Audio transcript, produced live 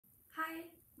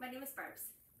my name is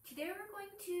Barbs. Today we're going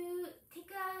to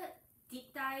take a deep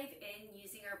dive in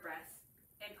using our breath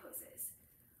and poses.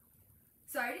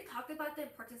 So I already talked about the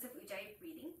importance of ujjayi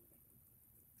breathing,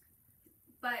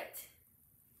 but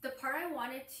the part I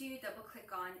wanted to double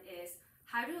click on is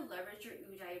how to leverage your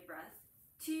ujjayi breath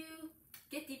to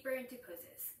get deeper into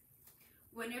poses.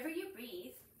 Whenever you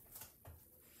breathe,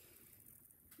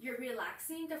 you're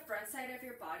relaxing the front side of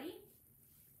your body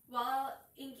while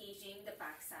engaging the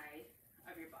back side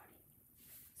of your body.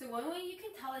 So one way you can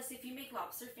tell is if you make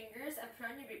lobster fingers and put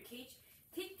on your ribcage,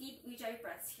 take deep ujjayi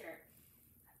breaths here.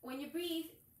 When you breathe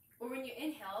or when you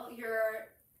inhale, your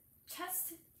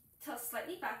chest tilts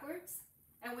slightly backwards,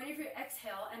 and whenever you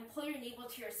exhale and pull your navel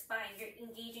to your spine, you're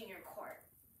engaging your core.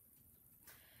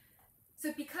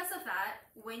 So because of that,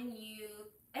 when you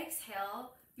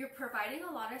exhale, you're providing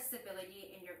a lot of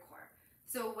stability in your core.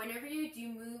 So whenever you do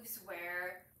moves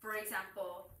where, for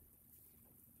example,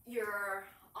 you're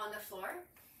on the floor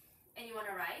and you want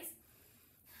to rise,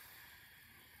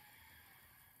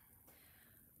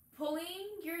 pulling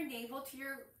your navel to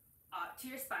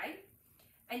your spine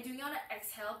and doing it on an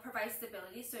exhale provides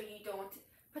stability so you don't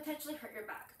potentially hurt your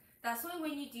back. That's why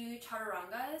when you do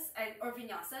chaturangas or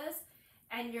vinyasas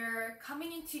and you're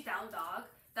coming into down dog,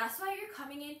 that's why you're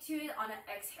coming into it on an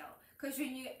exhale. Because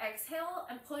when you exhale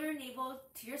and pull your navel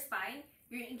to your spine,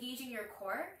 you're engaging your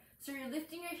core. So you're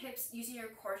lifting your hips using your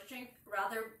core strength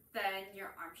rather than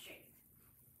your arm strength.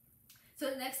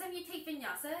 So the next time you take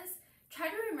vinyasas, try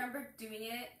to remember doing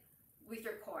it with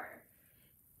your core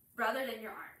rather than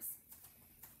your arms.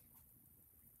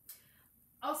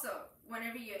 Also,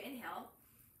 whenever you inhale,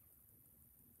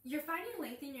 you're finding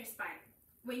length in your spine.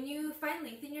 When you find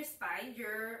length in your spine,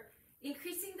 you're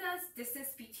increasing the distance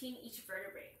between each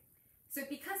vertebrae. So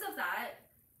because of that,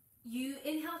 you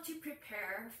inhale to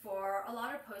prepare for a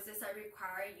lot of poses that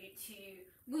require you to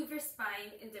move your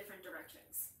spine in different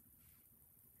directions.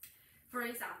 For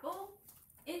example,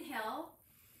 inhale,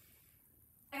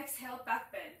 exhale,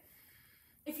 back bend.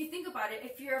 If you think about it,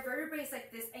 if your vertebrae is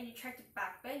like this and you try to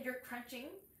back bend, you're crunching,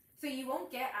 so you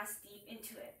won't get as deep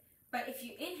into it. But if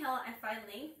you inhale and find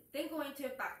length, then go into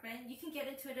a back bend, you can get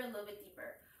into it a little bit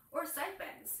deeper. Or side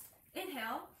bends.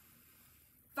 Inhale,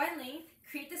 find length,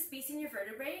 create the space in your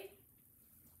vertebrae,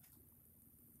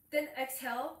 then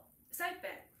exhale, side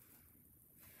bend.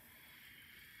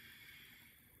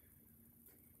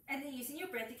 And then using your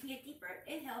breath, you can get deeper.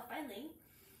 Inhale, find length.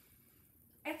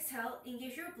 Exhale,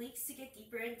 engage your obliques to get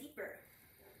deeper and deeper.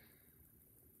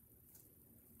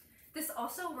 This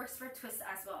also works for twists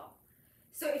as well.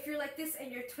 So if you're like this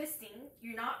and you're twisting,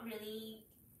 you're not really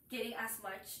getting as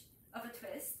much of a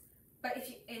twist. But if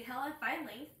you inhale and find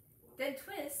length, then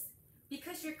twist,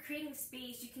 because you're creating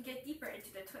space, you can get deeper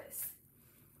into the twist.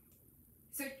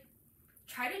 So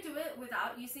try to do it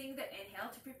without using the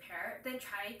inhale to prepare, then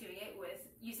try doing it with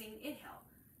using inhale.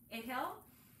 Inhale,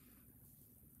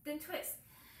 then twist.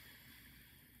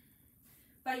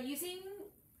 By using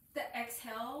the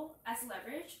exhale as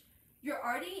leverage, you're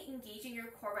already engaging your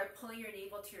core by pulling your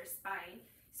navel to your spine.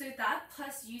 So that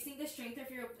plus using the strength of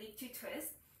your oblique to twist,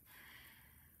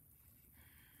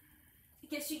 it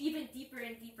gets you even deeper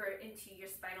and deeper into your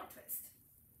spinal twist.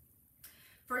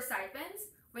 For side bends,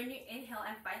 when you inhale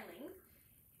and find length,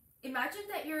 imagine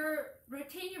that you're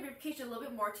rotating your ribcage a little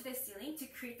bit more to the ceiling to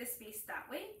create the space that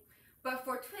way. But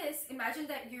for twists, imagine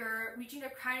that you're reaching the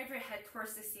crown of your head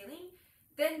towards the ceiling,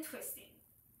 then twisting.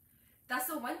 That's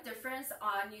the one difference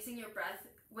on using your breath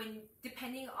when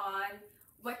depending on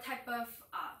what type of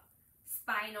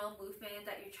spinal movement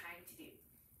that you're trying to do.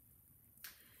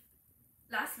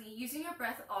 Lastly, using your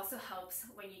breath also helps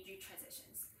when you do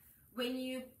transitions. When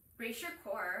you brace your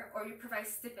core or you provide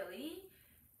stability,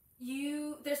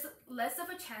 there's less of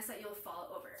a chance that you'll fall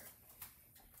over.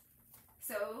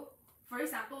 So, for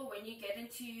example, when you get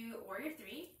into Warrior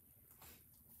 3,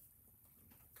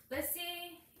 let's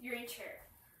say you're in chair.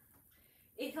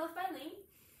 Inhale, find length.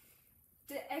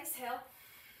 Then exhale,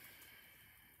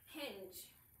 hinge.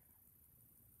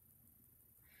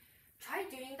 Try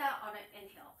doing that on an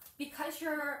inhale. Because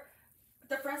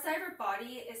the front side of your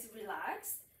body is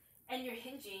relaxed and you're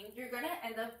hinging, you're going to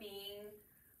end up being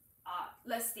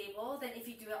less stable than if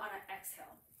you do it on an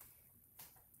exhale.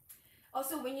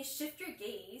 Also, when you shift your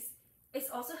gaze, it's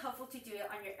also helpful to do it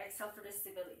on your exhale for the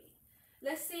stability.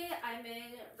 Let's say I'm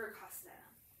in Virkasana.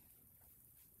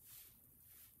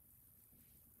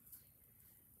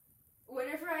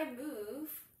 Whenever I move,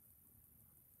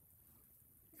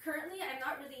 currently I'm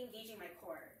not really engaging my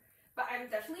core, but I'm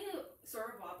definitely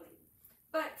sort of wobbling.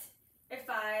 But if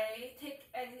I take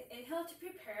an inhale to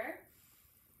prepare,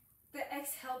 the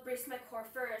exhale brace my core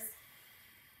first,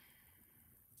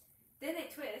 then I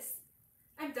twist,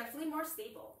 I'm definitely more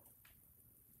stable.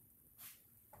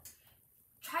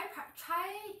 Try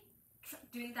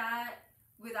doing that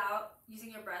without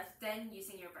using your breath, then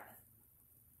using your breath.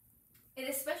 It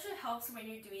especially helps when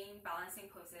you're doing balancing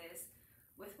poses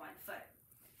with one foot.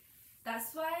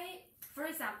 That's why, for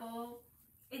example,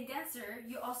 in dancer,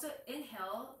 you also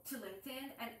inhale to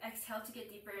lengthen and exhale to get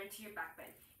deeper into your back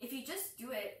bend. If you just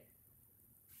do it,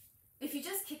 if you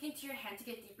just kick into your hand to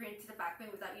get deeper into the back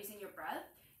bend without using your breath,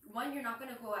 one, you're not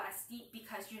going to go as deep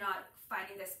because you're not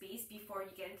finding the space before you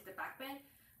get into the back bend.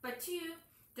 But two,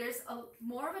 there's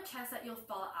more of a chance that you'll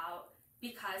fall out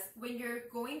because when you're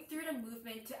going through the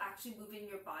movement to actually move in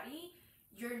your body,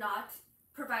 you're not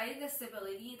providing the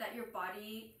stability that your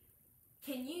body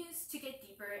can use to get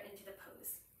deeper into the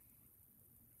pose.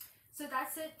 So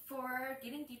that's it for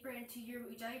getting deeper into your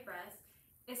ujjayi breath.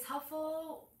 It's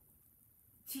helpful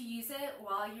to use it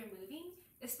while you're moving,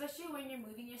 especially when you're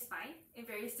moving your spine in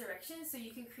various directions, so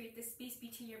you can create this space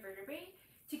between your vertebrae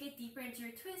to get deeper into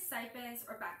your twists, side bends,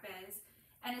 or back bends,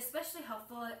 and especially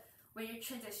helpful when you're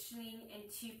transitioning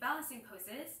into balancing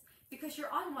poses because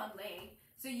you're on one leg,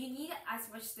 so you need as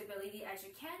much stability as you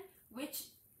can, which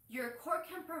your core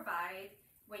can provide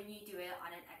when you do it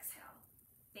on an exhale.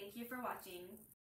 Thank you for watching.